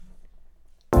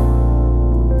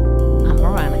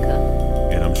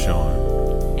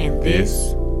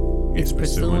This is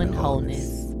Pursuing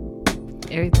Wholeness.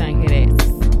 Everything here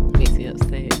that makes me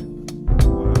upset.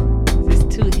 It's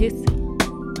too hissy.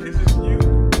 It's just you.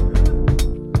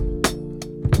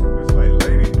 It's like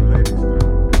lady stuff.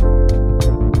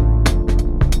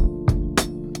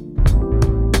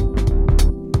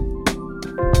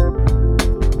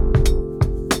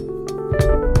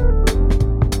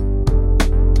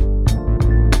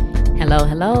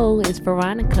 Hello, it's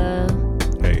Veronica.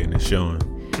 Hey, and it's Sean.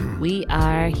 We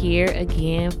are here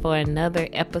again for another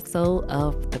episode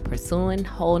of the Pursuing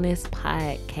Wholeness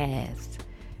podcast.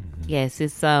 Yes,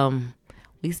 it's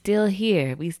we still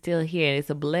here. It's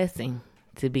a blessing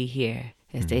to be here.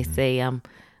 As they say, I'm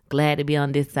glad to be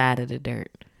on this side of the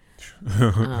dirt.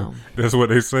 That's what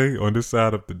they say, on this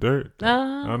side of the dirt.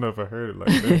 I don't know if I heard it like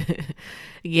that.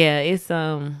 Yeah, it's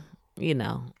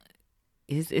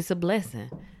it's a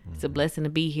blessing. It's a blessing to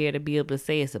be here, to be able to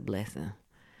say it's a blessing.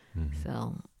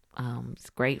 So it's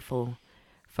grateful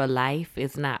for life.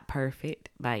 It's not perfect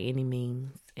by any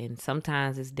means, and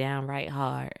sometimes it's downright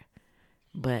hard.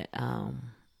 But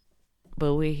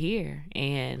we're here,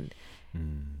 and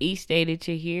each day that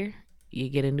you're here, you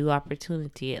get a new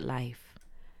opportunity at life,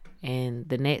 and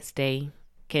the next day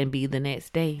can be the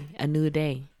next day, a new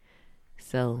day.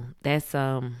 So that's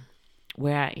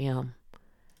where I am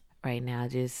right now,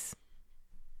 just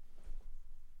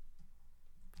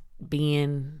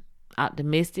being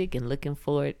optimistic and looking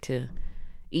forward to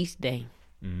each day.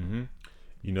 You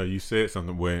know, you said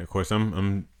something where, of course,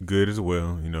 I'm good as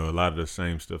well. You know, a lot of the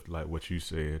same stuff like what you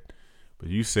said. But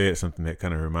you said something that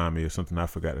kind of reminded me of something I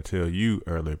forgot to tell you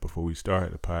earlier before we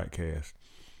started the podcast.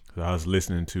 So I was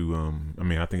listening to,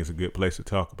 I think it's a good place to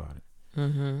talk about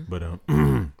it. But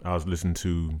I was listening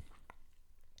to,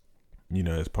 you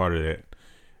know, as part of that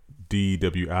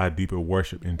DWI, Deeper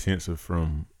Worship Intensive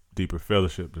from Deeper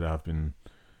Fellowship that I've been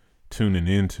tuning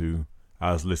into,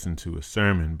 I was listening to a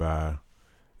sermon by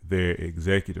their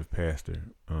executive pastor,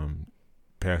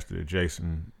 Pastor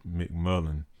Jason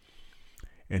McMullen,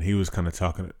 and he was kind of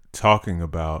talking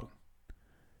about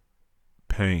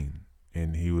pain,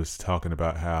 and he was talking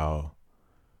about how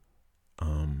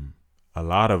a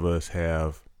lot of us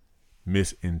have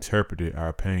misinterpreted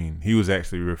our pain. He was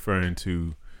actually referring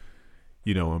to,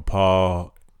 you know, when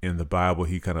Paul in the Bible,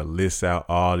 he kind of lists out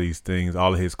all these things,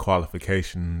 all of his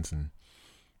qualifications, and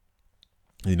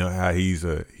you know how he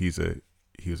was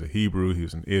a Hebrew, he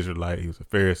was an Israelite, he was a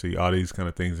Pharisee, all these kind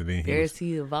of things, and then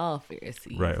Pharisee of all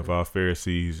Pharisees, right, of all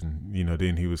Pharisees, and you know,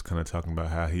 then he was kind of talking about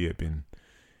how he had been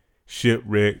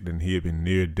shipwrecked and he had been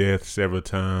near death several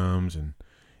times, and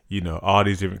you know, all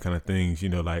these different kind of things, you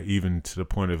know, like even to the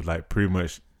point of like pretty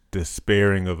much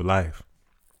despairing of life.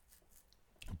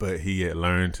 But he had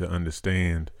learned to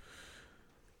understand,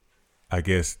 I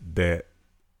guess, that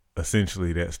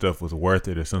essentially that stuff was worth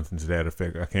it or something to that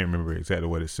effect. I can't remember exactly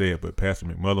what it said, but Pastor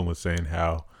McMullen was saying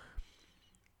how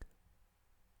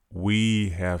we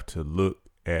have to look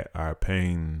at our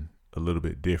pain a little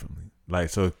bit differently. Like,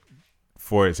 so,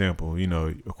 for example, you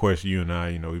know, of course, you and I,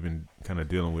 you know, we've been kind of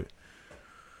dealing with,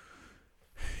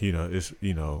 you know, it's,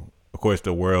 you know, of course,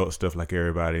 the world stuff like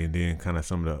everybody, and then kind of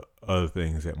some of the other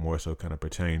things that more so kind of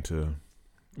pertain to,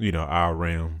 you know, our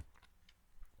realm.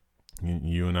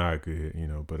 You and I are good, you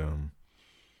know,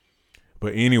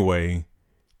 but anyway,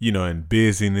 you know, and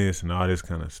busyness and all this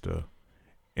kind of stuff.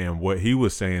 And what he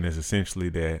was saying is essentially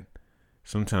that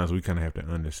sometimes we kind of have to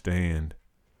understand,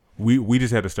 we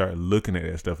just have to start looking at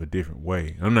that stuff a different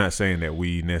way. I'm not saying that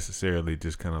we necessarily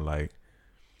just kind of like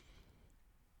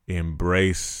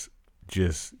embrace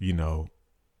just, you know,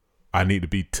 I need to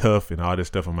be tough and all this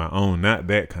stuff on my own, not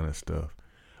that kind of stuff,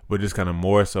 but just kind of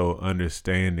more so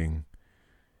understanding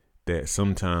that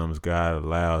sometimes God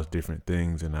allows different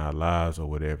things in our lives or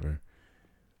whatever.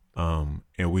 And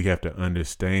we have to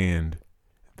understand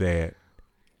that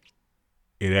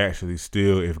it actually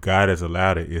still, if God has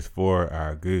allowed it, it's for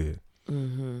our good.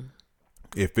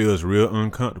 It feels real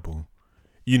uncomfortable.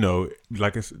 You know,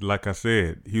 like I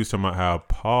said, he was talking about how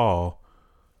Paul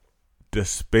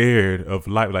despaired of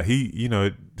life. Like he, you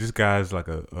know, this guy's like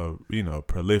a you know,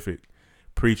 prolific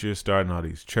preacher, starting all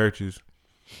these churches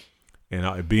and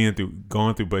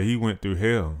going through, but he went through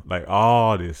hell, like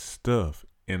all this stuff.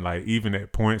 And like, even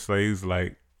at points, like he's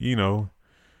like, you know,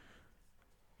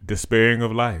 despairing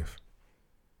of life,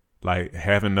 like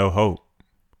having no hope,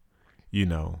 you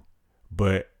know,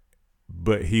 but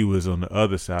he was on the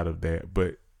other side of that.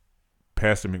 But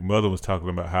Pastor McMullen was talking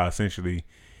about how essentially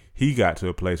he got to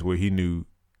a place where he knew,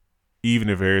 even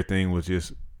if everything was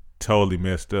just totally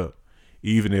messed up,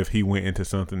 even if he went into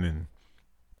something and,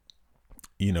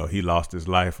 you know, he lost his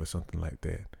life or something like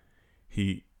that,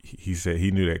 he said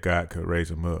he knew that God could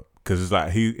raise him up, because it's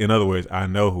like in other words, I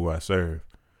know who I serve.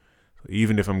 So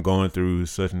even if I'm going through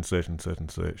such and such and such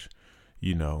and such,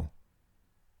 you know,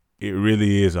 it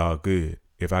really is all good.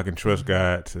 If I can trust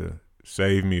God to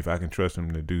save me, if I can trust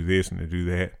him to do this and to do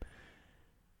that,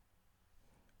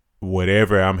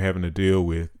 whatever I'm having to deal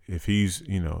with, if he's,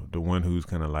 you know, the one who's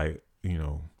kind of like, you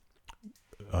know,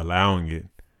 allowing it,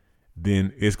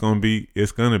 then it's gonna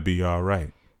be all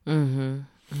right. You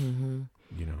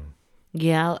know.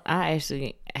 Yeah, I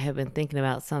actually have been thinking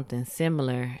about something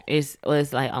similar. It's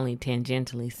like only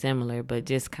tangentially similar, but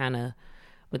just kind of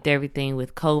with everything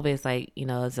with COVID, it's like, you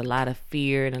know, there's a lot of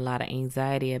fear and a lot of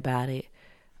anxiety about it.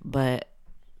 But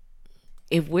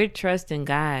if we're trusting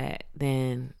God,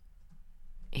 then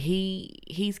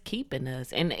he's keeping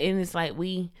us. And it's like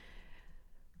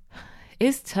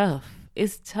it's tough.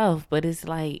 It's tough, but it's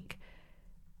like,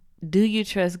 do you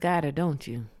trust God or don't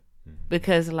you?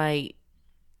 Because like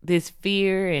this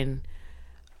fear and,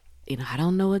 you know, I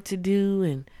don't know what to do.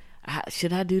 And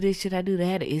should I do this? Should I do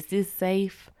that? Is this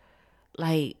safe?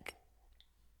 Like,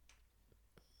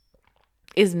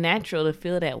 it's natural to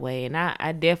feel that way. And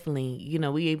I definitely, you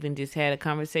know, we even just had a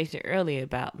conversation earlier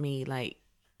about me, like,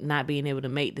 not being able to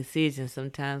make decisions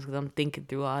sometimes because I'm thinking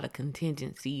through all the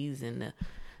contingencies and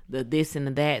the this and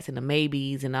the that's and the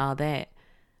maybes and all that.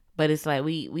 But it's like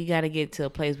we got to get to a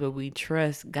place where we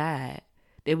trust God,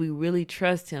 that we really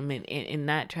trust him and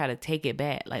not try to take it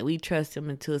back. Like, we trust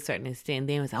him to a certain extent. And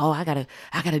then it's, oh, I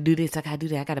gotta do this. I gotta do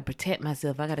that. I gotta protect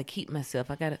myself. I gotta keep myself.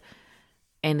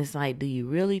 And it's like, do you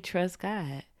really trust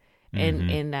God?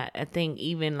 And I think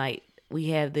even like we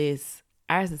have this,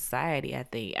 our society,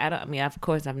 I mean, of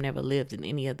course, I've never lived in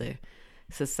any other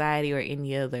society or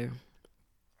any other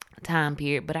time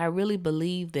period, but I really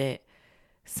believe that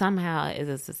somehow as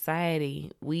a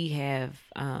society, we have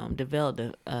developed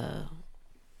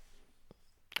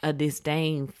a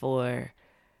disdain for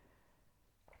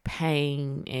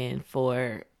pain and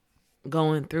for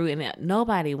going through, and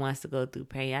nobody wants to go through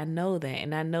pain. I know that,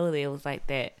 and I know that it was like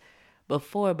that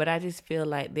before, but I just feel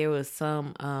like there was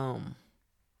some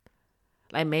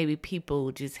like maybe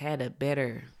people just had a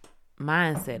better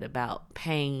mindset about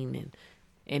pain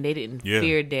and they didn't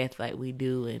fear death like we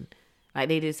do, and like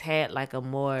they just had like a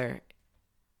more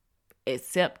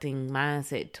accepting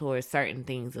mindset towards certain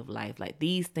things of life. Like,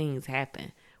 these things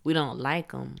happen, we don't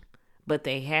like them, but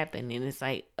they happen. And it's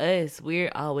like us,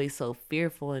 we're always so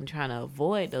fearful and trying to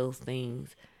avoid those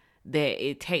things that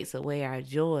it takes away our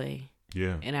joy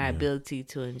and our ability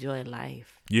to enjoy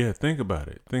life. Yeah, think about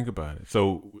it.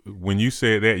 So when you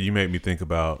said that, you made me think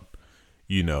about,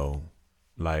 you know,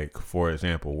 like, for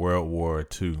example, World War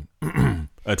II,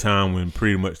 a time when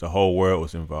pretty much the whole world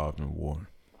was involved in war.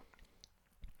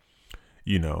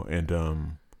 You know,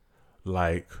 and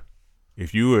like,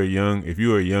 if you were a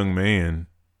young man,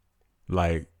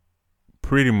 like,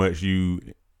 pretty much you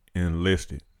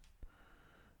enlisted,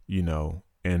 you know,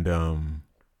 and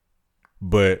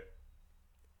but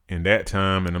in that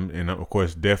time, and of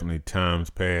course definitely times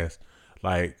past,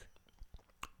 like,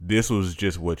 this was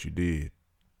just what you did.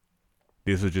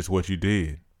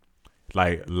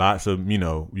 Like, lots of, you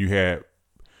know, you had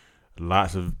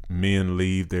lots of men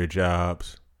leave their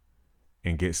jobs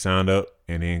and get signed up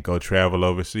and then go travel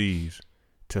overseas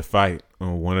to fight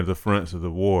on one of the fronts of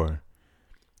the war.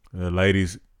 The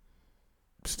ladies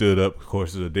stood up. Of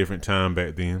course, it was a different time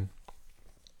back then,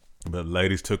 but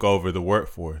ladies took over the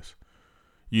workforce,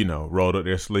 you know, rolled up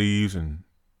their sleeves and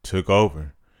took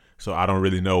over. So I don't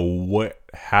really know what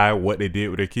they did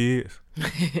with their kids,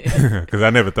 because I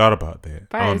never thought about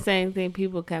that. Probably the same thing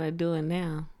people kind of doing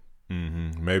now.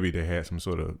 Maybe they had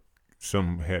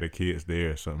some had the kids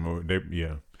there or something. Or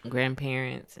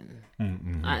grandparents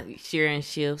and sharing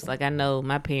shifts. Like, I know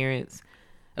my parents,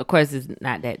 of course it's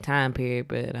not that time period,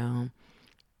 but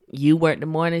you work the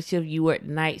morning shift, you work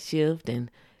the night shift,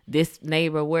 and this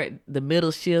neighbor worked the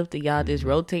middle shift, and y'all just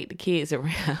rotate the kids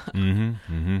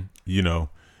around. You know,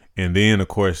 and then of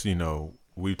course, you know,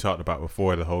 we talked about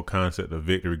before the whole concept of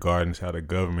victory gardens, how the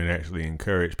government actually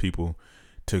encouraged people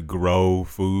to grow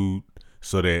food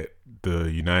so that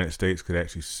the United States could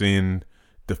actually send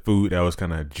the food that was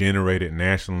kind of generated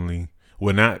nationally.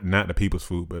 Well, not the people's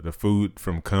food, but the food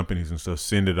from companies and stuff,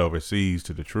 send it overseas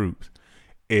to the troops.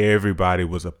 Everybody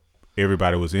was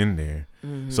in there.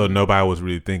 So nobody was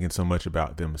really thinking so much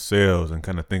about themselves and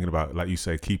kind of thinking about, like you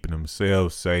say, keeping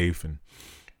themselves safe and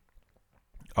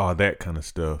all that kind of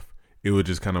stuff. It was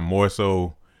just kind of more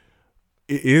so,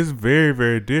 it is very,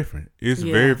 very different. It's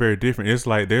very, very different. It's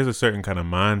like there's a certain kind of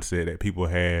mindset that people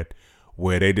had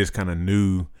where they just kind of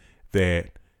knew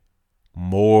that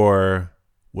more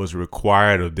was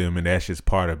required of them, and that's just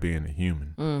part of being a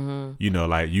human. Mm-hmm. You know,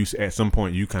 like you at some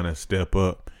point you kind of step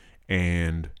up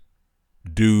and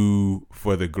do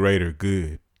for the greater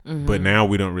good. Mm-hmm. But now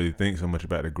we don't really think so much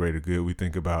about the greater good. We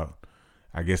think about,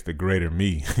 I guess, the greater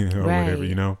me or whatever,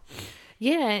 you know?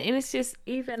 Yeah, and it's just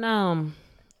even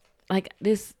like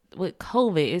this with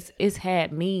COVID, it's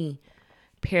had me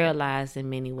paralyzed in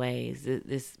many ways,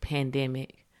 this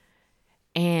pandemic.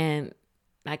 And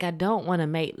like, I don't want to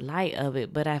make light of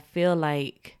it, but I feel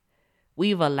like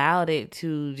we've allowed it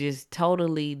to just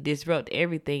totally disrupt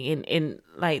everything. And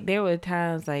like, there were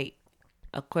times, like,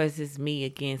 of course, it's me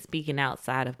again speaking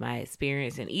outside of my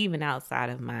experience and even outside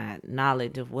of my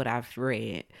knowledge of what I've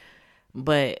read.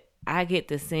 But I get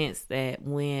the sense that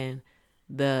when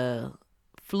the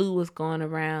flu was going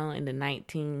around in the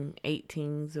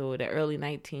 1918s or the early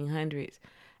 1900s,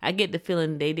 I get the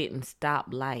feeling they didn't stop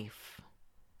life.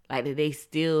 Like, that they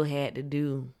still had to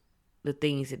do the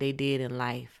things that they did in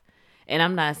life. And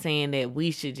I'm not saying that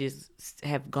we should just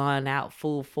have gone out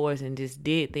full force and just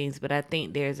did things, but I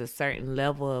think there's a certain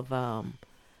level of,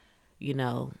 you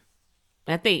know,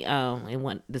 I think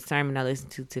in the sermon I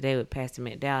listened to today with Pastor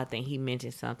McDowell, I think he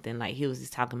mentioned something like he was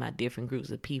just talking about different groups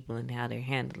of people and how they're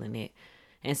handling it.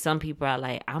 And some people are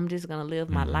like, I'm just going to live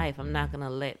my life. I'm not going to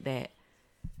let that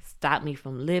stop me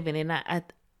from living. And I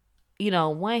you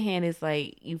know, on one hand, it's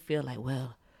like you feel like,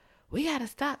 well, we got to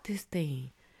stop this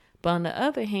thing. But on the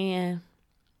other hand,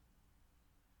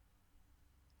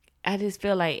 I just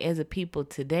feel like as a people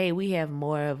today, we have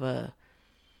more of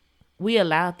we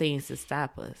allow things to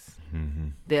stop us. Mm-hmm.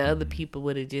 That other people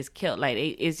would have just killed. Like,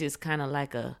 it's just kind of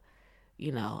like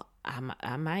you know,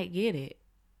 I might get it.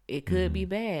 It could be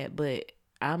bad, but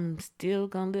I'm still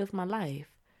going to live my life.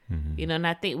 Mm-hmm. You know, and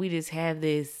I think we just have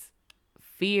this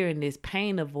fear and this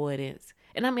pain avoidance.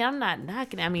 And I mean, I'm not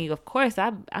knocking. I mean, of course,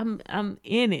 I'm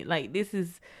in it. Like, this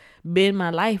has been my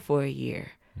life for a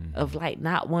year of like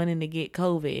not wanting to get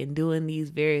COVID and doing these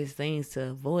various things to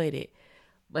avoid it.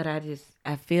 But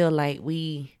I feel like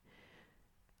we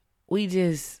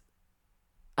just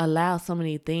allow so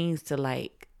many things to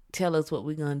like tell us what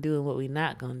we're gonna do and what we're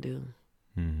not gonna do.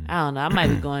 Mm-hmm. I don't know. I might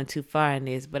be going too far in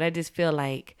this, but I just feel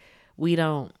like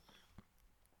we're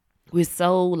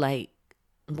so like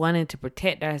wanting to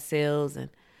protect ourselves and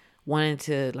wanting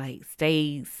to like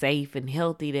stay safe and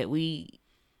healthy that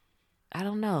I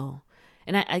don't know.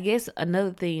 And I guess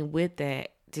another thing with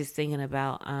that, just thinking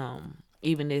about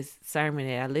even this sermon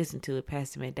that I listened to with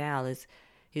Pastor McDowell, is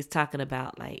he's talking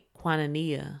about like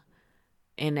koinonia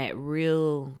and that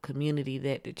real community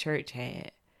that the church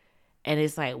had. And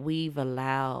it's like we've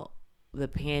allowed the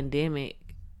pandemic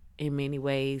in many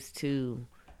ways to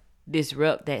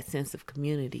disrupt that sense of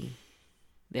community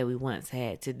that we once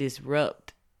had, to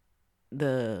disrupt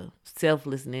the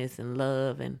selflessness and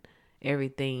love and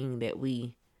everything that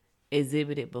we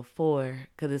exhibited before,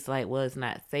 because it's like, well, it's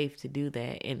not safe to do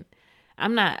that. And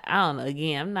I'm not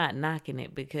knocking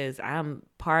it because I'm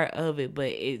part of it, but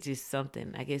it's just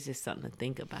something, I guess, just something to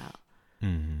think about.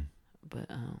 Mm-hmm. But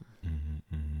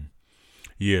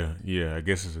yeah, I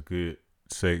guess it's a good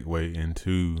segue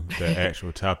into the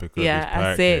actual topic of this podcast.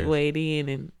 I segued in,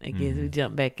 and I guess we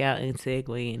jump back out and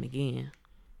segue in again.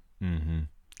 Mm-hmm.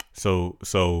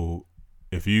 So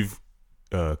if you've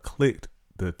clicked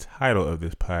the title of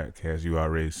this podcast, you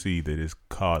already see that it's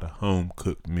called a home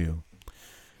cooked meal.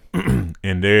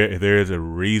 And there is a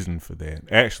reason for that.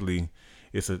 Actually,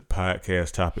 it's a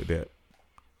podcast topic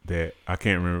that I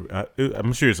can't remember.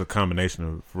 I'm sure it's a combination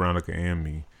of Veronica and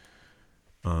me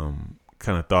kind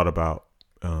of thought about.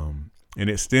 And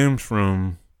it stems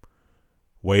from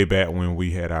way back when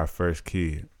we had our first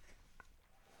kid,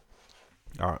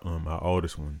 our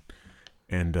oldest one.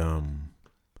 And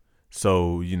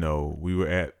so, you know, we were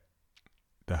at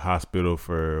the hospital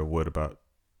for about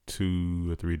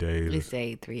 2 or 3 days. We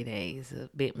say 3 days, a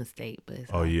bit mistake, but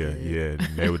it's yeah. good.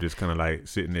 And they were just kind of like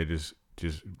sitting there just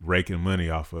raking money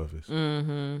off of us.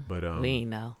 Mm-hmm. But we ain't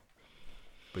know.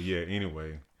 But yeah,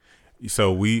 anyway.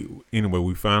 So we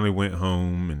finally went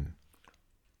home and,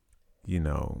 you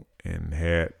know, and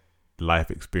had life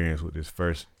experience with this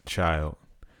first child.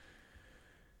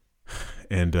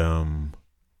 And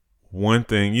one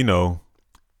thing, you know,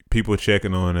 people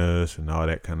checking on us and all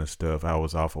that kind of stuff. I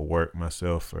was off of work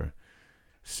myself for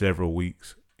several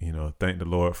weeks. You know, thank the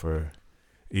Lord for,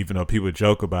 even though people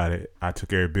joke about it, I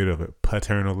took every bit of it,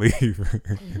 paternal leave.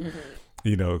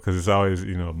 You know, because it's always,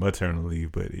 you know, maternal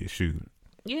leave, but shoot.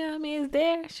 Yeah, I mean, it's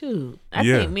there. Shoot. I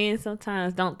think men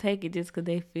sometimes don't take it just because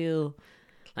they feel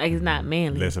like it's not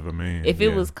manly. Less of a man. If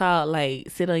it was called,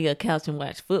 like, sit on your couch and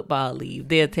watch football leave,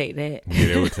 they'll take that. Yeah,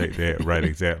 they would take that. Right,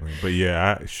 exactly. But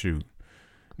yeah, shoot.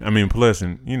 I mean, plus,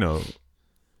 and you know,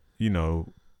 I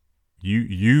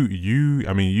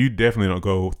mean, you definitely don't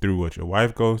go through what your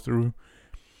wife goes through,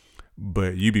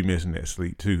 but you be missing that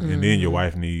sleep too. Mm-hmm. And then your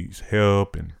wife needs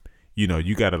help, and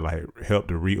you got to like help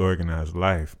to reorganize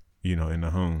life, in the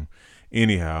home.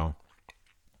 Anyhow,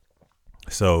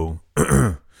 so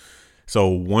so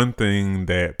one thing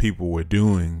that people were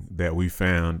doing that we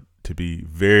found to be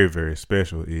very, very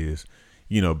special is,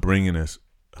 bringing us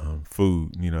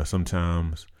food.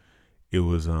 Sometimes it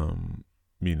was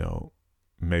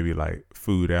maybe like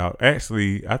food out.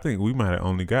 Actually, I think we might have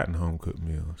only gotten home cooked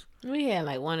meals. We had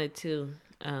like one or two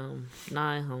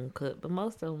non-home cooked, but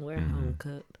most of them were home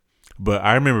cooked. But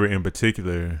I remember in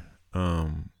particular,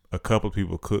 a couple of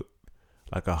people cooked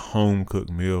like a home cooked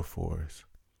meal for us.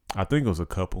 I think it was a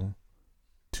couple,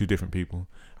 two different people.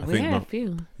 We had a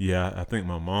few. Yeah, I think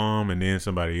my mom and then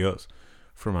somebody else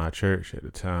from our church at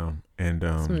the time. And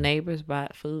some neighbors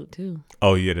brought food too.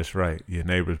 Oh yeah, that's right. Yeah,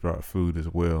 neighbors brought food as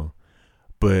well.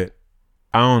 But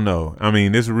I don't know. I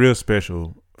mean, it's real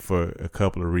special for a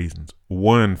couple of reasons.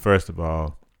 One, first of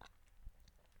all,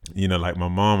 like my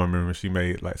mom, I remember she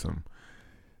made like some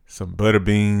butter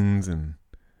beans and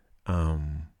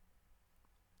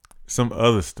some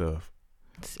other stuff.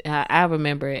 I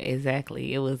remember it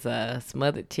exactly. It was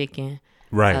smothered chicken,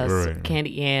 right.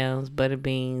 candied yams, butter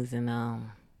beans, and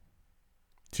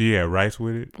She had rice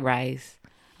with it. Rice.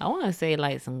 I want to say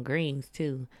like some greens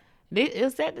too.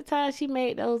 Was that the time she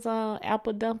made those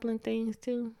apple dumpling things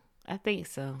too? I think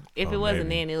so. If it wasn't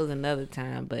maybe. then, it was another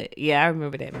time. But yeah, I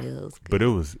remember that meal. It was good. But it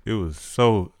was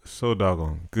so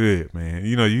doggone good, man.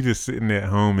 You just sitting at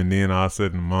home, and then all of a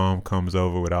sudden, mom comes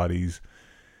over with all these.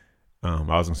 I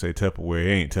was gonna say Tupperware. It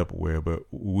ain't Tupperware, but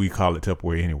we call it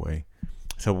Tupperware anyway.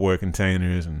 Tupperware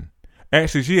containers, and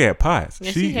actually, she had pots.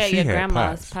 Yeah, she had your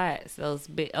grandma's pots. Those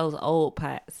old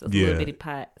pots, those little bitty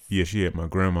pots. Yeah, she had my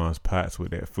grandma's pots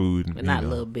with that food, but not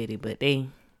little bitty, but they.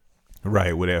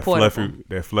 Right, with that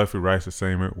fluffy rice, the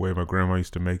same way my grandma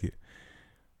used to make it.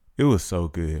 It was so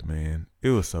good, man.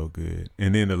 It was so good.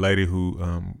 And then the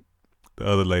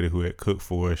other lady who had cooked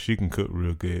for us, she can cook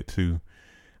real good too.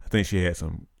 I think she had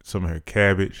some of her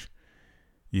cabbage,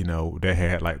 that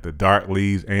had like the dark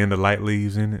leaves and the light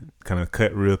leaves in it, kind of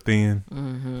cut real thin.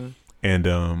 Mm-hmm.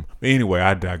 And anyway,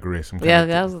 I digress. I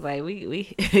was like,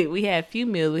 we had a few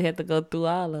meals. We had to go through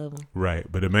all of them. Right,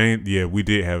 but we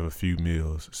did have a few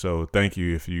meals. So thank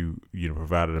you if you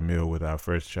provided a meal with our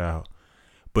first child.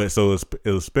 But so it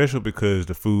was special because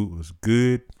the food was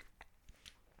good,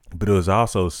 but it was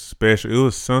also special. It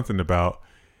was something about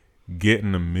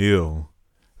getting a meal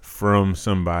from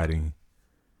somebody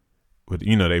with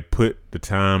they put the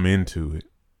time into it.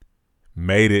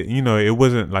 Made it, it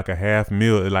wasn't like a half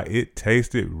meal. It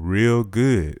tasted real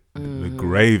good. Mm-hmm. The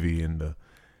gravy and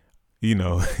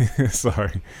the,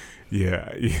 sorry.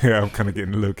 Yeah, I'm kind of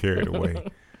getting a little carried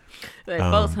away.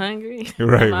 Folks hungry.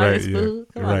 Right, yeah. Food.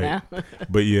 Come on now.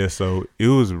 But yeah, so it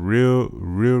was real,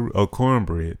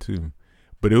 cornbread too.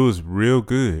 But it was real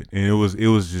good. And it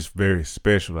was just very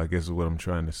special, I guess is what I'm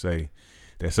trying to say.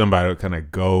 That somebody would kind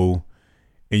of go,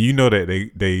 and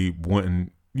that they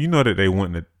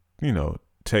wanting to,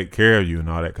 take care of you and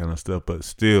all that kind of stuff, but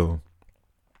still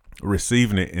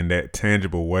receiving it in that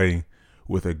tangible way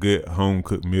with a good home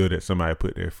cooked meal that somebody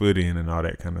put their foot in and all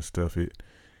that kind of stuff. It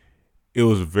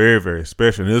was very, very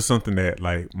special. And it was something that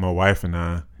like my wife and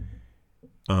I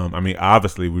mean,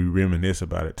 obviously we reminisce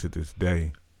about it to this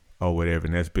day or whatever.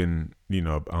 And that's been,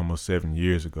 almost 7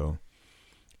 years ago.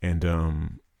 And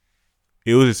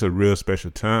it was just a real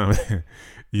special time,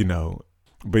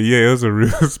 But yeah, it was a real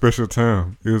special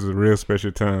time. It was a real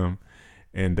special time.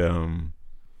 And,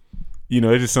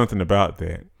 it's just something about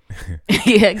that.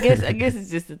 Yeah, I guess it's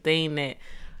just a thing that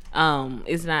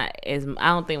it's not as, I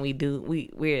don't think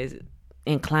we're as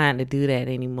inclined to do that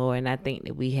anymore. And I think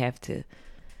that we have to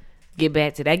get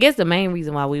back to that. I guess the main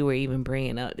reason why we were even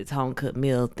bringing up this home cooked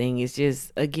meal thing is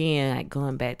just, again, like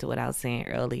going back to what I was saying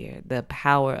earlier, the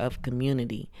power of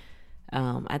community.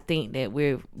 I think that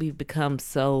we've become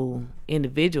so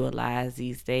individualized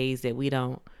these days that we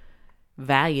don't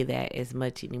value that as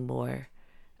much anymore.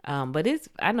 But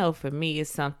I know for me, it's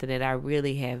something that I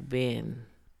really have been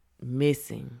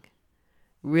missing,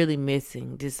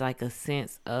 just like a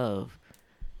sense of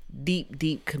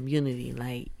deep community,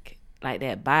 like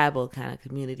that Bible kind of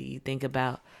community. You think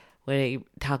about where they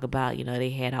talk about, they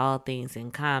had all things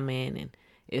in common, and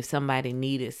if somebody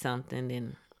needed something,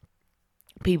 then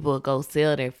people would go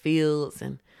sell their fields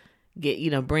and get,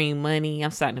 bring money.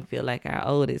 I'm starting to feel like our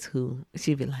oldest, who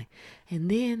she'd be like, and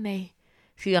then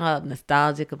she all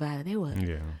nostalgic about it. They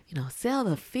would, sell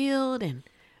the field and,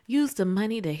 use the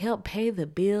money to help pay the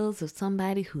bills of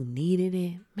somebody who needed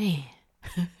it. Man,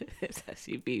 that's how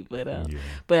she be. But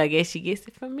I guess she gets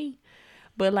it from me.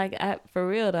 But like, for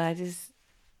real though, I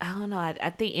don't know. I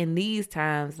think in these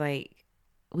times, like,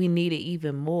 we need it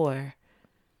even more.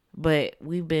 But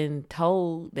we've been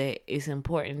told that it's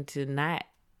important to not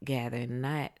gather and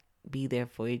not be there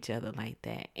for each other like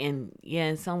that. And yeah,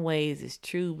 in some ways it's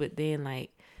true, but then like,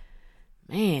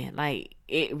 man, like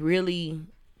it really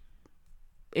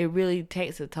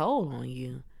takes a toll on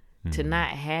you to not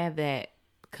have that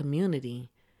community.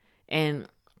 And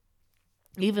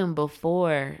even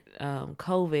before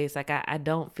COVID, it's like I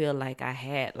don't feel like I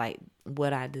had like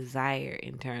what I desire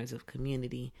in terms of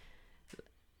community.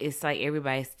 It's like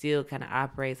everybody still kind of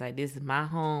operates like, this is my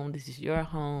home, this is your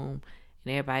home,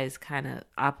 and everybody's kind of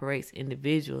operates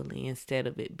individually instead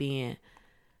of it being,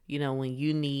 you know, when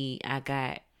you need, I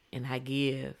got and I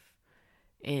give,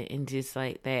 and just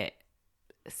like that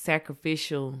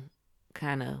sacrificial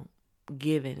kind of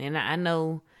giving. And I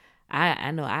know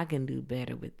I can do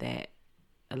better with that.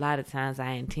 A lot of times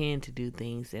I intend to do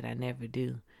things that I never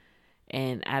do,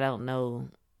 and I don't know.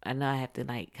 I know I have to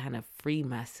like kind of free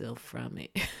myself from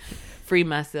it, free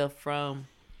myself from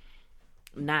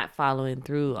not following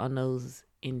through on those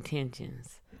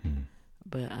intentions.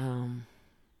 But I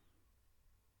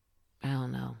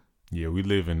don't know. Yeah, we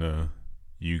live in a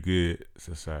you good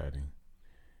society.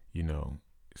 You know,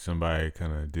 somebody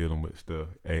kind of dealing with stuff.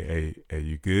 Hey,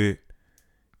 you good?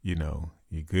 You know,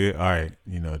 you good? All right.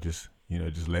 Just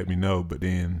let me know. But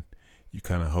then you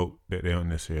kind of hope that they don't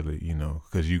necessarily,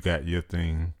 because you got your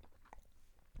thing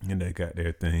and they got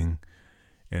their thing.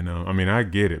 And I mean, I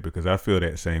get it because I feel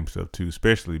that same stuff too,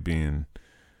 especially being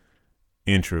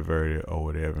introverted or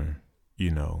whatever.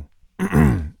 You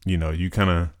kind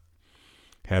of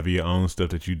have your own stuff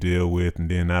that you deal with, and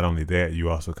then not only that, you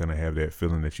also kind of have that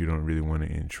feeling that you don't really want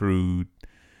to intrude,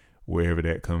 wherever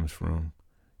that comes from.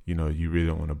 You really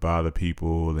don't want to bother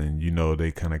people, and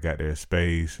they kind of got their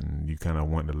space, and you kind of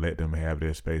want to let them have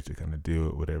their space to kind of deal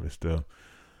with whatever stuff.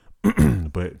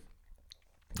 but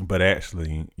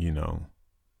actually,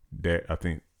 that I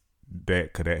think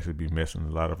that could actually be messing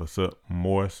a lot of us up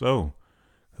more so,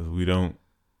 because we don't.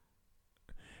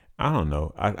 I don't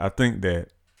know. I think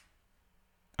that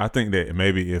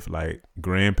maybe if like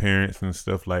grandparents and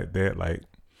stuff like that, like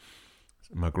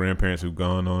my grandparents who've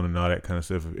gone on and all that kind of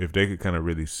stuff, if they could kind of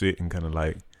really sit and kind of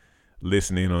like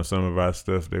listen in on some of our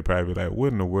stuff, they'd probably be like,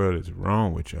 what in the world is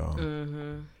wrong with y'all?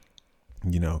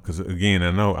 Because again,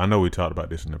 I know we talked about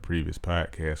this in the previous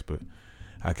podcast, but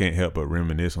I can't help but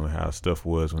reminisce on how stuff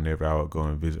was whenever I would go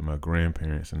and visit my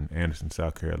grandparents in Anderson,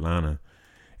 South Carolina,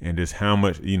 and just how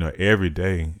much, every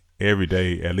day,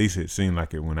 at least it seemed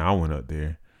like it when I went up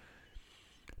there,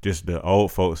 just the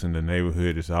old folks in the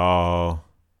neighborhood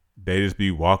they just be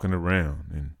walking around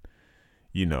and,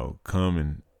 come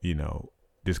and,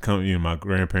 just come, my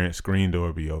grandparents' screen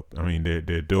door be open. I mean,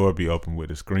 their door be open with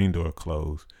the screen door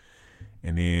closed.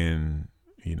 And then,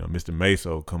 Mr.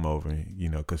 Meso come over,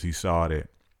 because he saw that,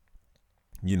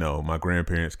 my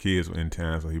grandparents' kids were in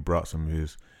town, so he brought some of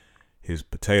his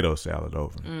potato salad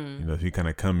over. He kind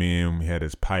of come in, he had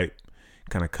his pipe,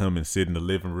 kind of come and sit in the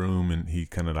living room, and he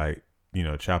kind of like,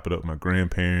 chop it up with my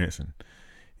grandparents and,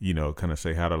 kind of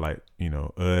say how to like,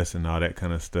 us and all that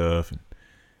kind of stuff.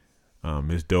 And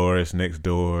Miss Doris next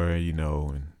door,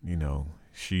 and,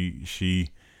 she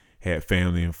had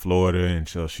family in Florida, and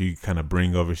so she kind of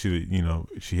bring over, she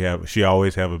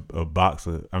always have a box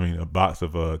of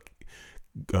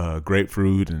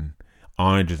grapefruit and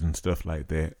oranges and stuff like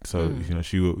that. So,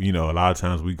 she would, a lot of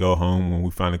times we go home, when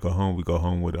we finally go home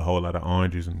with a whole lot of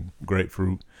oranges and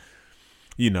grapefruit.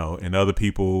 And other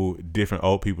people, different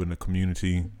old people in the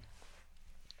community,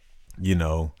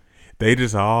 they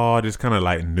just all just kind of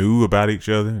like knew about each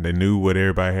other. They knew what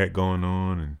everybody had going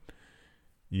on, and,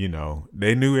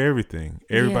 they knew everything.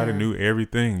 Everybody knew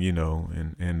everything,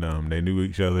 and they knew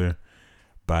each other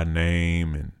by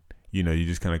name, and, you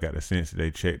just kind of got the sense that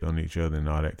they checked on each other and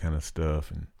all that kind of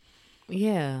stuff. And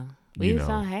yeah, we just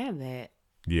don't have that.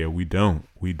 Yeah, we don't.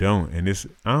 And it's,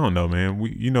 I don't know, man.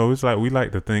 It's like we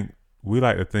like to think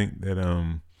that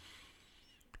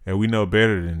and we know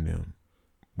better than them.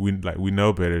 We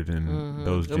know better than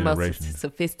those generations. Most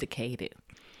sophisticated.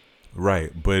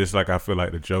 Right, but it's like I feel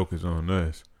like the joke is on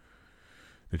us.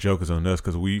 The joke is on us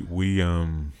because we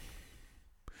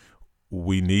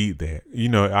need that.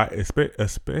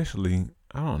 Especially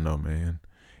I don't know, man.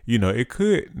 It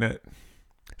could not.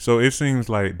 So it seems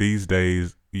like these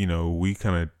days, we deal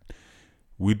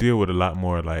with a lot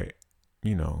more like,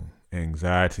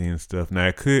 anxiety and stuff. Now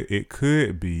it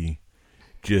could be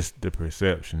just the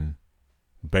perception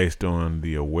based on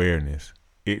the awareness.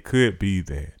 It could be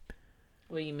that.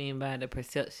 What do you mean by the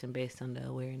perception based on the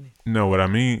awareness? No, what I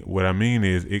mean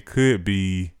is it could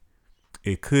be.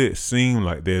 It could seem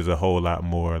like there's a whole lot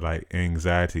more like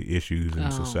anxiety issues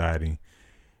in society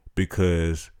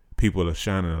because people are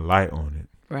shining a light on it.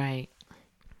 Right.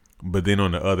 But then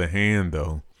on the other hand,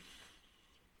 though,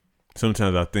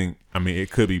 sometimes I think, it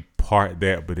could be part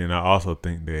that, but then I also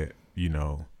think that,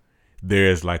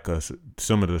 there's like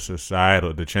some of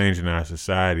the change in our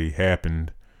society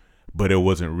happened, but it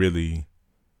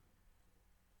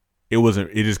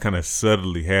just kind of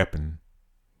subtly happened.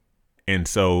 And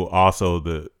so also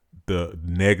the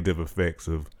negative effects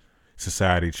of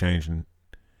society changing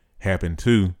happen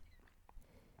too.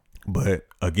 But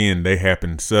again, they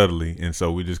happen subtly. And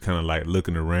so we just kind of like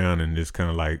looking around and just kind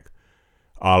of like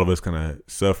all of us kind of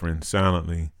suffering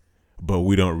silently, but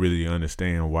we don't really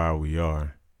understand why we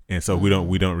are. And so we don't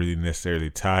really necessarily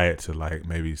tie it to like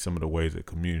maybe some of the ways that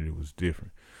community was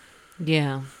different.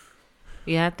 Yeah.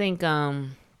 Yeah, I think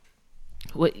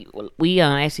we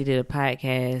actually did a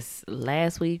podcast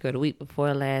last week or the week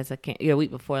before last.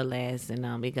 Week before last, and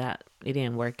it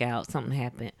didn't work out. Something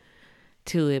happened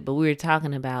to it, but we were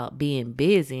talking about being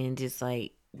busy and just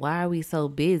like, why are we so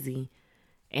busy?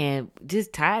 And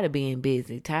just tired of being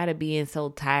busy, tired of being so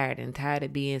tired, and tired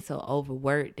of being so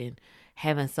overworked and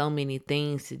having so many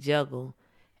things to juggle.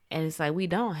 And it's like, we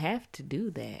don't have to do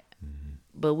that,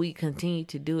 but we continue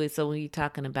to do it. So when you're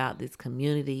talking about this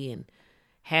community and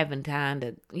having time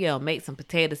to, make some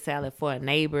potato salad for a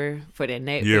neighbor, for your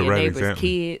neighbor's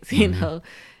exactly. kids,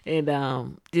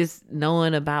 and just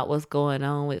knowing about what's going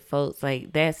on with folks,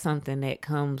 like that's something that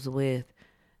comes with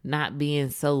not being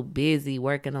so busy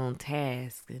working on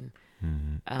tasks. And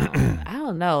I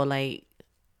don't know, like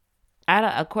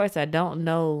of course I don't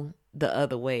know the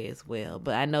other way as well,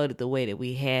 but I know that the way that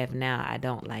we have now, I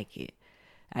don't like it.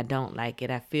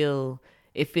 I feel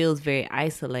it feels very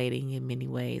isolating in many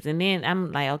ways. And then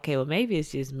I'm like, okay, well, maybe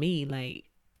it's just me. Like,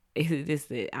 is it just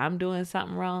that I'm doing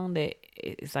something wrong? That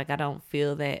it's like I don't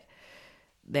feel that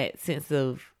sense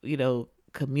of,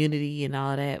 community and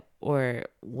all that, or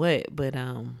what? But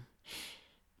I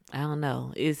don't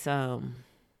know. It's I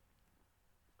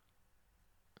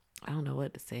don't know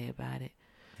what to say about it.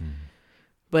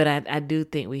 But I do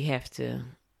think we have to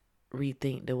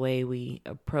rethink the way we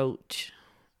approach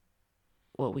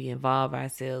what we involve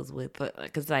ourselves with,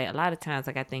 because like a lot of times,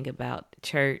 like I think about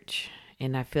church,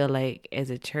 and I feel like as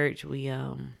a church we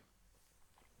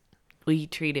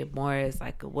treat it more as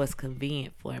like a what's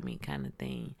convenient for me kind of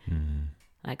thing.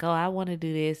 Like, oh, I want to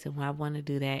do this and I want to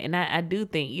do that. And I do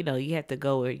think, you have to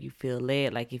go where you feel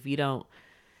led. Like if you don't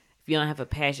have a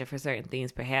passion for certain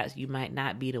things, perhaps you might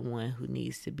not be the one who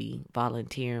needs to be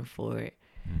volunteering for it.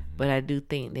 But I do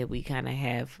think that we kind of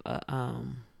have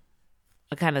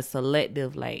a kind of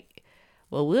selective, like,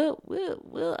 well,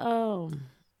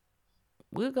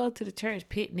 we'll go to the church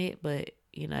picnic, but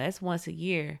that's once a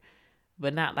year,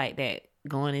 but not like that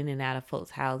going in and out of folks'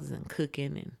 houses and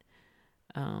cooking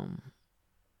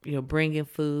and bringing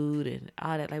food and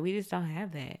all that. Like we just don't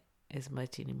have that as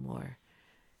much anymore.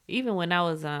 Even when I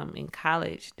was in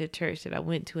college, the church that I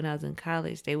went to when I was in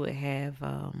college, they would have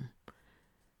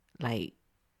like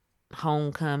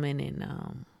homecoming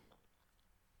and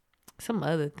some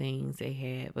other things they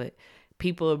had, but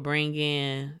people would bring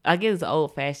in, I guess it's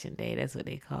old fashioned day, that's what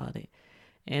they called it.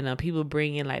 And people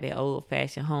bring in like their old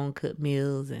fashioned home cooked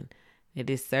meals and they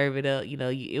just serve it up.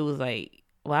 It was like,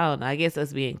 wow, I guess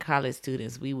us being college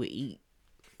students, we would eat.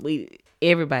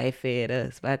 Everybody fed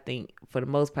us, but I think for the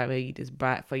most part, maybe you just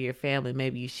brought for your family.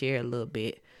 Maybe you share a little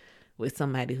bit with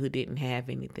somebody who didn't have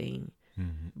anything.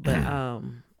 But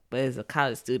as a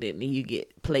college student, then you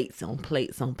get plates on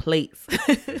plates on plates.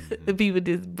 The people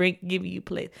just give you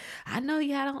plates. I know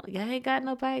y'all ain't got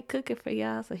nobody cooking for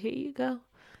y'all, so here you go.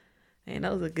 And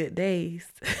those are good days.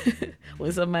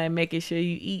 When somebody making sure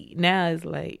you eat. Now it's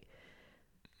like,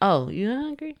 oh, you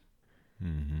hungry?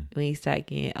 When you start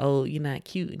getting old, you're not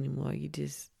cute anymore. You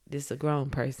just a grown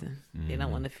person. They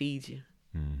don't want to feed you.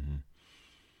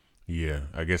 Yeah,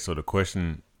 I guess so. The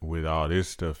question with all this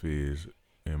stuff is,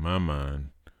 in my mind,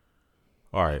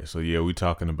 all right, so yeah, we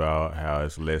talking about how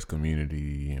it's less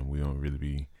community and we don't really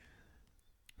be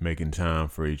making time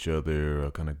for each other or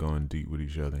kind of going deep with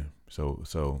each other. So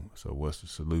what's the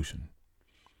solution?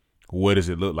 What does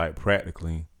it look like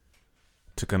practically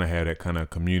to kind of have that kind of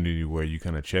community where you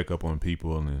kind of check up on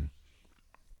people and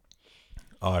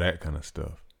all that kind of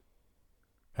stuff?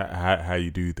 How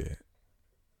you do that?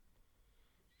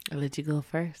 I'll let you go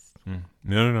first.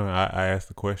 No. I asked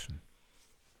the question.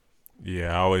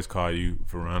 Yeah, I always call you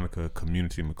Veronica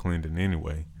Community McClendon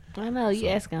anyway. I know you So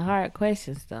asking hard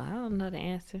questions though. I don't know the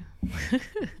answer.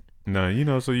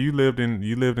 no, so you lived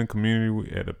in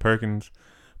community at the Perkins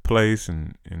place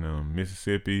in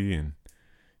Mississippi, and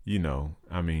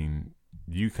I mean,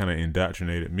 you kind of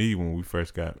indoctrinated me when we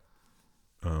first got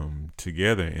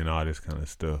together and all this kind of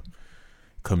stuff,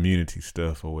 community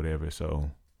stuff or whatever.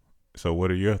 So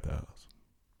what are your thoughts?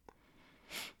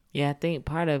 Yeah, I think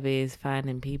part of it is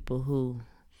finding people who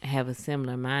have a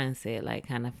similar mindset, like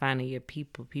kind of finding your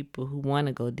people who want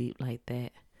to go deep like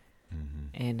that. Mm-hmm.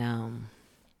 And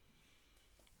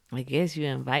I guess you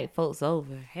invite folks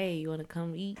over. Hey, you want to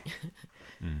come eat?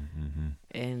 Mm-hmm.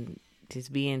 And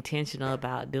just be intentional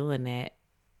about doing that.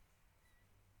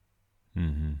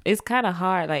 Mm-hmm. It's kind of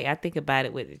hard. Like I think about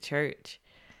it with the church.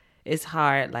 It's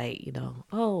hard, like,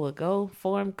 well, go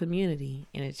form community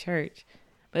in a church.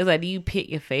 But it's like, do you pick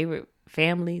your favorite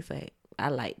families? Like, I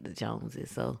like the Joneses,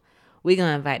 so we're going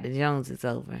to invite the Joneses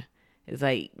over. It's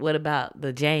like, what about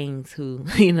the James who,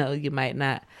 you might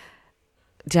not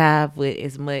jive with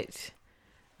as much?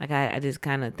 Like, I just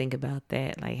kind of think about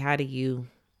that. Like, how do you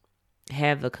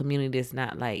have a community that's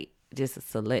not, like, just a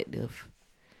selective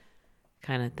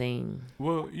kind of thing?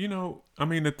 Well, I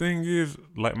mean, the thing is,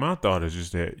 like, my thought is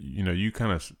just that, you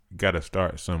kind of got to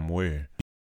start somewhere.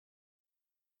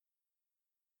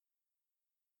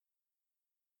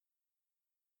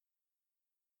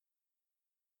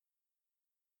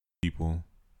 People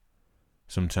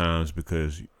sometimes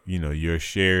because, your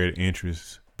shared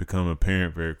interests become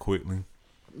apparent very quickly.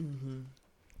 Mm-hmm.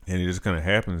 And it just kind of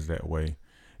happens that way.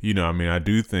 I mean, I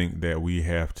do think that we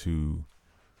have to,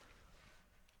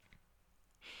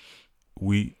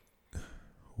 we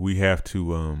have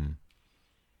to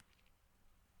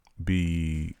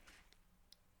be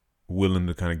willing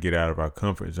to kind of get out of our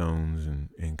comfort zones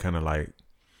and kind of like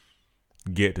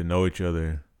get to know each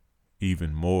other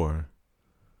even more.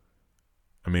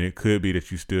 I mean, it could be that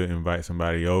you still invite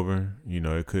somebody over.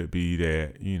 It could be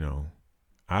that,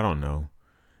 I don't know.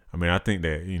 I mean, I think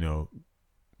that,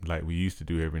 like we used to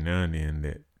do every now and then,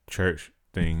 that church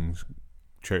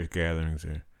gatherings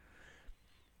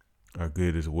are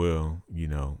good as well.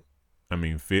 I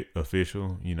mean,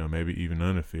 official, maybe even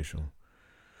unofficial.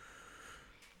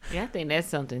 Yeah, I think that's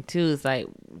something too. It's like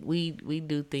we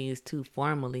do things too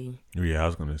formally. Yeah, I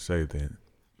was gonna say that.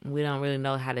 We don't really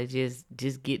know how to just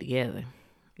get together.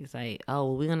 It's like, oh,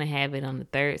 well, we're gonna have it on the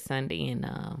third Sunday in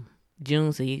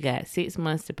June, so you got 6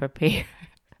 months to prepare.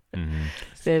 Mm-hmm.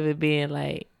 Instead of it being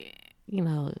like,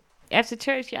 after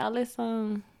church, y'all, let's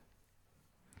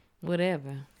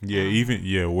whatever.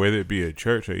 Yeah, whether it be a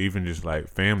church or even just like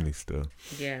family stuff.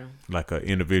 Yeah. Like an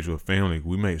individual family,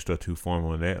 we make stuff too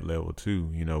formal on that level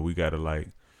too. We gotta like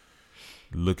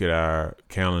look at our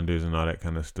calendars and all that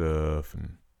kind of stuff,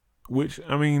 and which,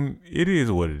 I mean, it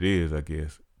is what it is, I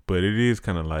guess. But it is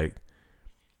kind of like,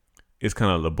 it's kind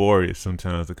of laborious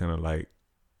sometimes to kind of like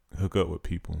hook up with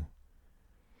people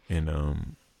and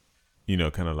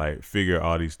kind of like figure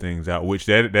all these things out. Which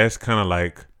that's kind of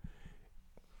like,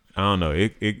 I don't know.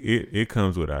 It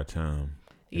comes with our time.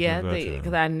 Yeah, I think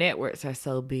because our networks are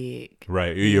so big.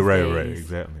 Right. You're right.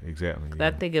 Exactly. Yeah.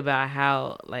 I think about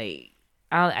how like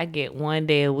I get one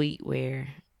day a week where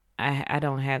I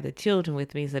don't have the children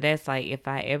with me, so that's like if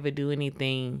I ever do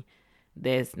anything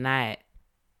that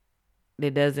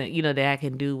doesn't that I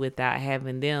can do without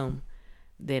having them,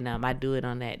 then I do it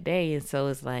on that day. And so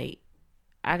it's like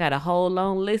I got a whole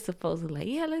long list of folks who are like,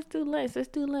 yeah, let's do lunch.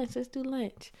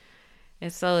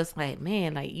 And so it's like,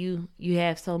 man, like you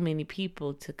have so many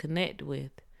people to connect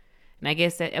with. And I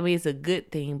guess that, I mean, it's a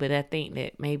good thing, but I think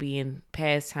that maybe in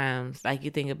past times, like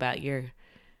you think about your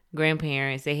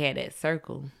grandparents, they had that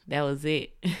circle. That was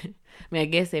it. I mean, I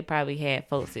guess they probably had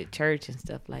folks at church and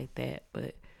stuff like that,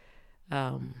 but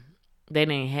they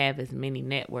didn't have as many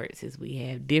networks as we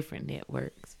have, different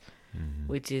networks,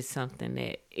 which is something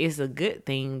that is a good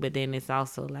thing, but then it's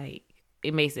also like,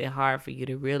 it makes it hard for you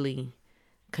to really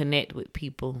connect with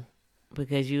people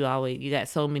because you got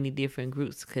so many different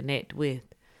groups to connect with.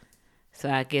 So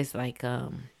I guess like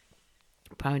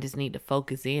probably just need to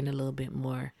focus in a little bit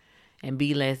more and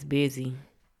be less busy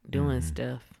doing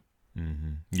stuff.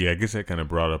 Mm-hmm. Yeah, I guess that kind of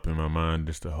brought up in my mind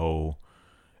just the whole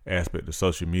aspect of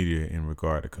social media in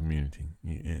regard to community.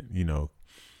 And,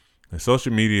 the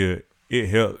social media,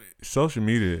 social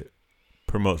media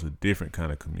promotes a different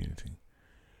kind of community.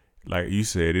 Like you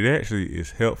said, it actually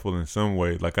is helpful in some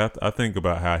way. Like I think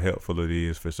about how helpful it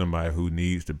is for somebody who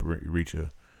needs to reach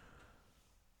a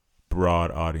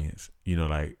broad audience,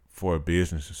 like for a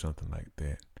business or something like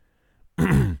that.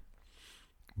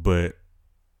 but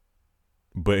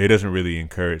it doesn't really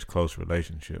encourage close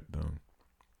relationship though.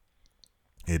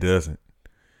 It doesn't.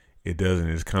 it doesn't.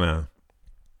 It's kind of,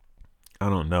 I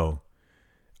don't know.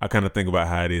 I kind of think about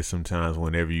how it is sometimes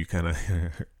whenever you kind of,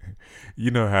 you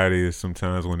know how it is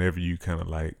sometimes whenever you kind of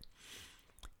like,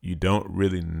 you don't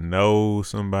really know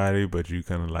somebody, but you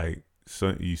kind of like,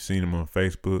 so you seen them on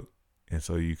Facebook, and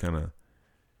so you kind of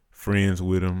friends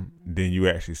with them. Then you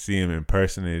actually see them in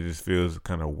person, and it just feels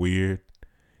kind of weird.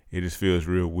 It just feels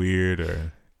real weird,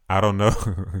 or I don't know.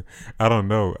 I don't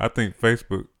know. I think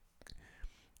Facebook,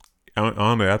 I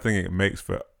don't know. I think it makes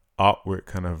for awkward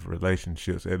kind of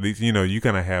relationships. At least, you know, you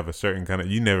kind of have a certain kind of,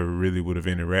 you never really would have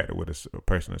interacted with a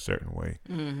person a certain way.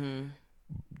 Mm-hmm.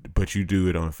 But you do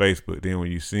it on Facebook. Then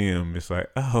when you see them, it's like,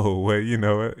 oh, well, you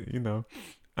know what,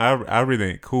 I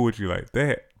really ain't cool with you like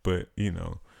that. But,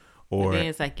 or and then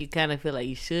it's like you kind of feel like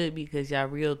you should because y'all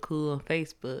real cool on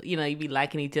Facebook. You know, you be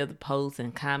liking each other's posts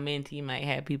and commenting. You might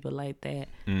have people like that.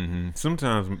 Mm-hmm.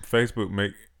 Sometimes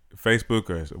Facebook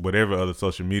or whatever other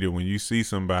social media, when you see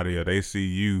somebody or they see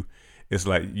you, it's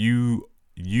like you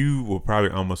will probably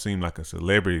almost seem like a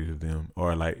celebrity to them,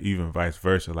 or like even vice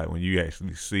versa. Like when you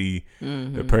actually see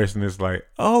the person, it's like,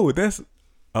 I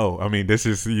mean, this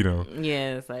is,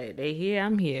 Yeah, it's like they here,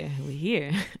 I'm here, we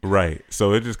here. Right.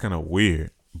 So it's just kind of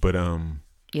weird, but yeah,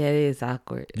 it is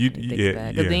awkward.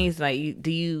 Because then it's like,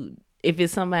 if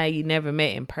it's somebody you never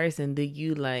met in person, do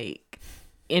you like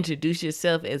introduce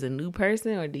yourself as a new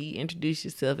person, or do you introduce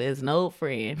yourself as an old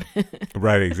friend?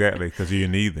 Right, exactly, because you're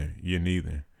neither.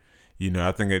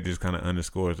 I think it just kind of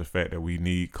underscores the fact that we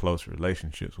need close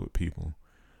relationships with people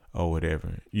or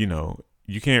whatever. You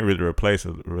can't really replace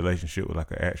a relationship with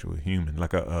like an actual human,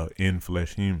 like a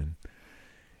in-flesh human.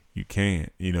 You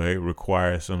can't. It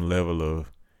requires some level of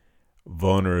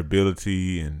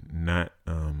vulnerability and not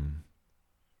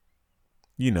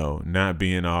not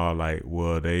being all like,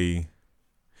 well, you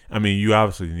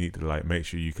obviously need to like make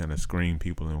sure you kind of screen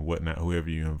people and whatnot, whoever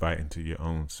you invite into your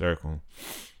own circle.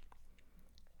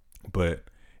 But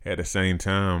at the same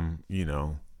time,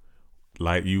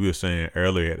 like you were saying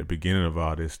earlier at the beginning of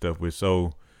all this stuff, we're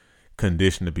so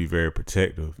conditioned to be very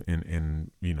protective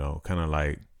and kind of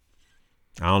like,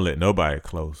 I don't let nobody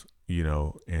close,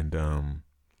 and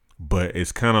but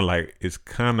it's kind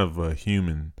of a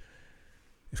human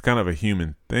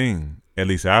thing. At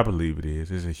least I believe it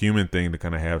is. It's a human thing to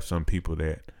kind of have some people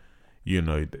that,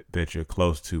 that you're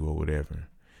close to or whatever.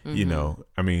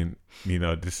 Mm-hmm.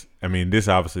 This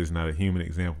obviously is not a human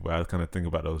example, but I was kind of thinking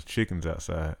about those chickens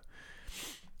outside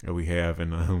that we have,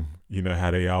 and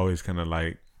how they always kind of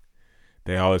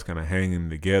hanging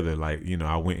together. Like,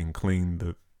 I went and cleaned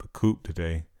the coop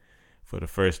today for the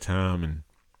first time, and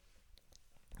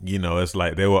it's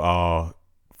like they were all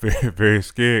very, very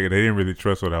scared. They didn't really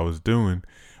trust what I was doing,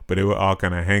 but they were all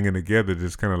kind of hanging together,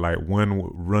 just kind of like one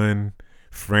would run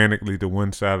frantically to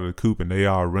one side of the coop, and they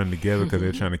all run together because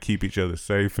they're trying to keep each other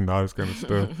safe and all this kind of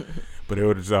stuff. But they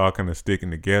were just all kind of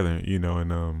sticking together,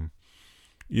 and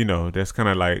that's kind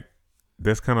of like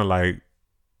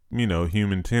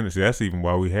human tendency. That's even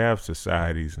why we have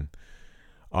societies and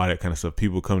all that kind of stuff.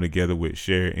 People come together with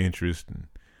shared interest and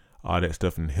all that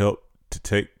stuff, and help to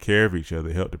take care of each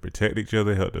other, help to protect each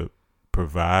other, help to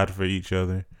provide for each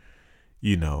other,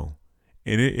 and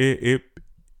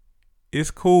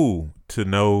it's cool to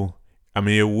know.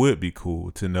 It would be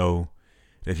cool to know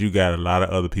that you got a lot of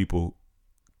other people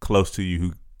close to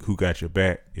you who got your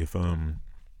back if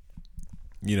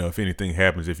if anything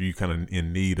happens, if you kind of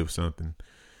in need of something,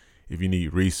 if you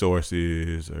need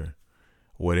resources or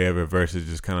whatever, versus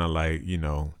just kind of like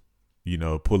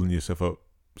pulling yourself up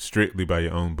strictly by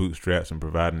your own bootstraps and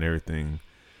providing everything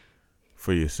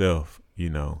for yourself.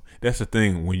 That's the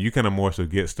thing, when you kind of more so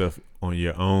get stuff on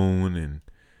your own and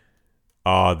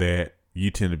all that, you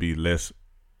tend to be less,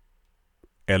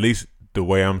 at least the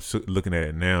way I'm looking at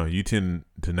it now, you tend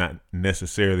to not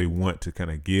necessarily want to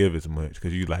kind of give as much,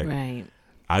 because you like, right,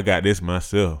 I got this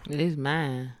myself, it is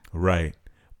mine, right?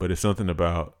 But it's something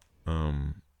about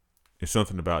doing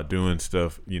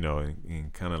stuff,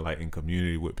 and kind of like in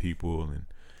community with people,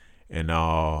 and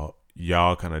all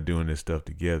y'all kind of doing this stuff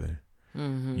together,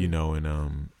 and you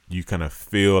kind of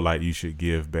feel like you should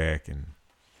give back, and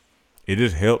it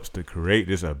just helps to create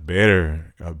just a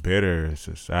better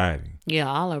society.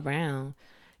 Yeah, all around.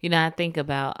 I think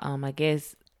about I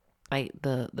guess like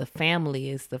the family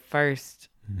is the first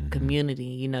community.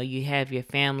 You have your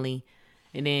family,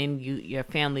 and then your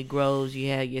family grows. You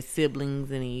have your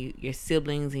siblings, and your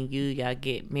siblings and y'all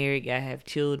get married, y'all have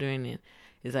children, and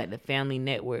it's like the family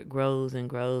network grows and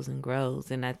grows and grows.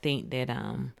 And I think that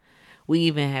we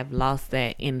even have lost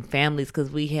that in families, because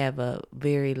we have a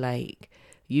very like,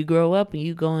 you grow up and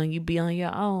you go and you be on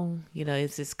your own.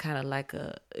 It's just kind of like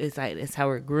it's how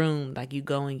we're groomed. Like you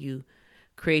go and you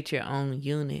create your own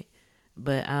unit.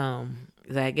 But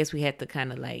I guess we had to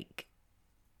kind of like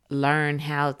learn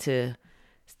how to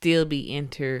still be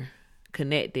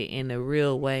interconnected in a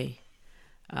real way.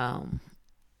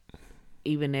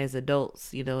 Even as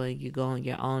adults, you know, you go on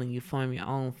your own and you form your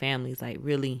own families, like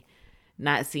really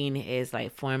not seeing it as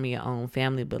like forming your own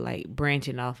family, but like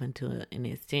branching off into an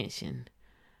extension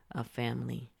of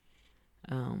family.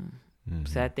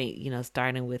 So I think, you know,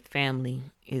 starting with family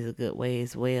is a good way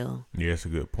as well. Yeah, that's a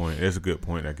good point. That's a good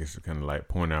point. I guess to kind of like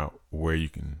point out where you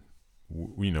can,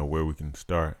 you know, where we can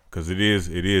start, because it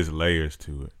is layers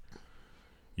to it.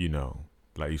 You know,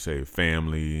 like you say,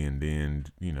 family, and then,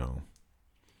 you know,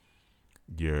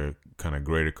 your kind of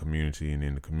greater community, and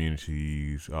then the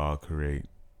communities all create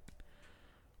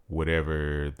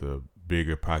whatever the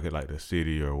bigger pocket, like the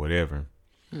city or whatever.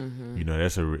 You know,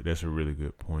 that's a really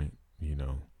good point. You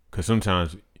know, because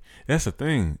sometimes that's the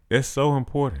thing that's so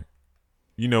important.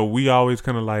 You know, we always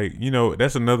kind of like, you know,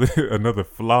 that's another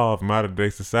flaw of modern day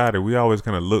society. We always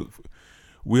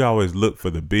look for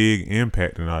the big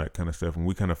impact and all that kind of stuff, and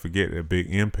we kind of forget that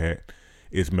big impact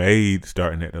is made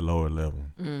starting at the lower level.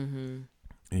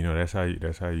 You know, that's how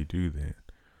you do that.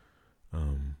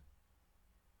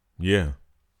 Yeah.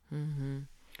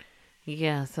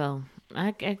 Yeah. So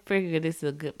I figure this is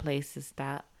a good place to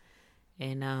stop,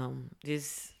 and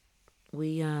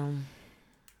we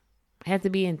have to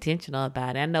be intentional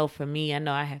about it. I know for me,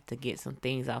 I have to get some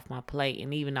things off my plate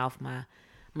and even off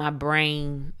my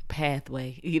brain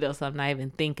pathway, you know, so I'm not even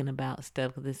thinking about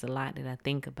stuff, because it's a lot that I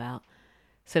think about,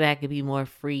 so that I could be more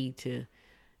free to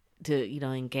you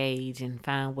know, engage and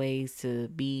find ways to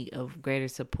be of greater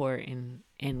support and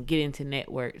get into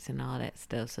networks and all that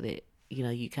stuff, so that, you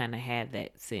know, you kind of have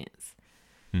that sense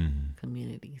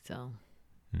community. So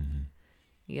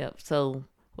yep. So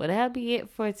well, that'll be it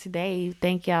for today.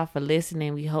 Thank y'all for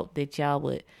listening. We hope that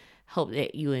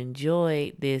you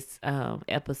enjoyed this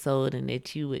episode, and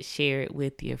that you would share it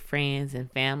with your friends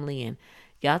and family, and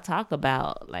y'all talk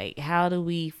about, like, how do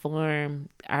we form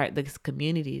this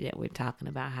community that we're talking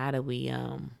about? How do we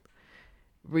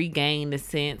regain the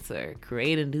sense or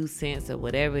create a new sense, or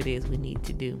whatever it is we need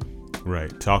to do?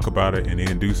 Right. Talk about it and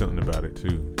then do something about it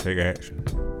too. Take action.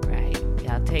 Right.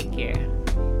 Y'all take care.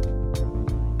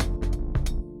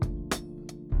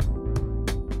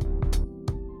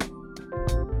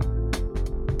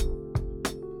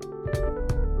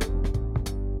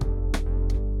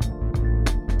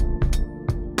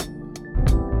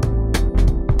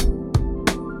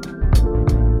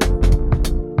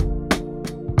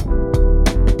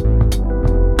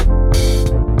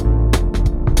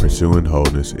 Pursuing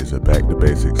Wholeness is a Back to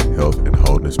Basics Health and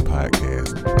Wholeness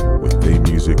podcast with theme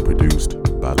music produced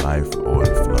by Life on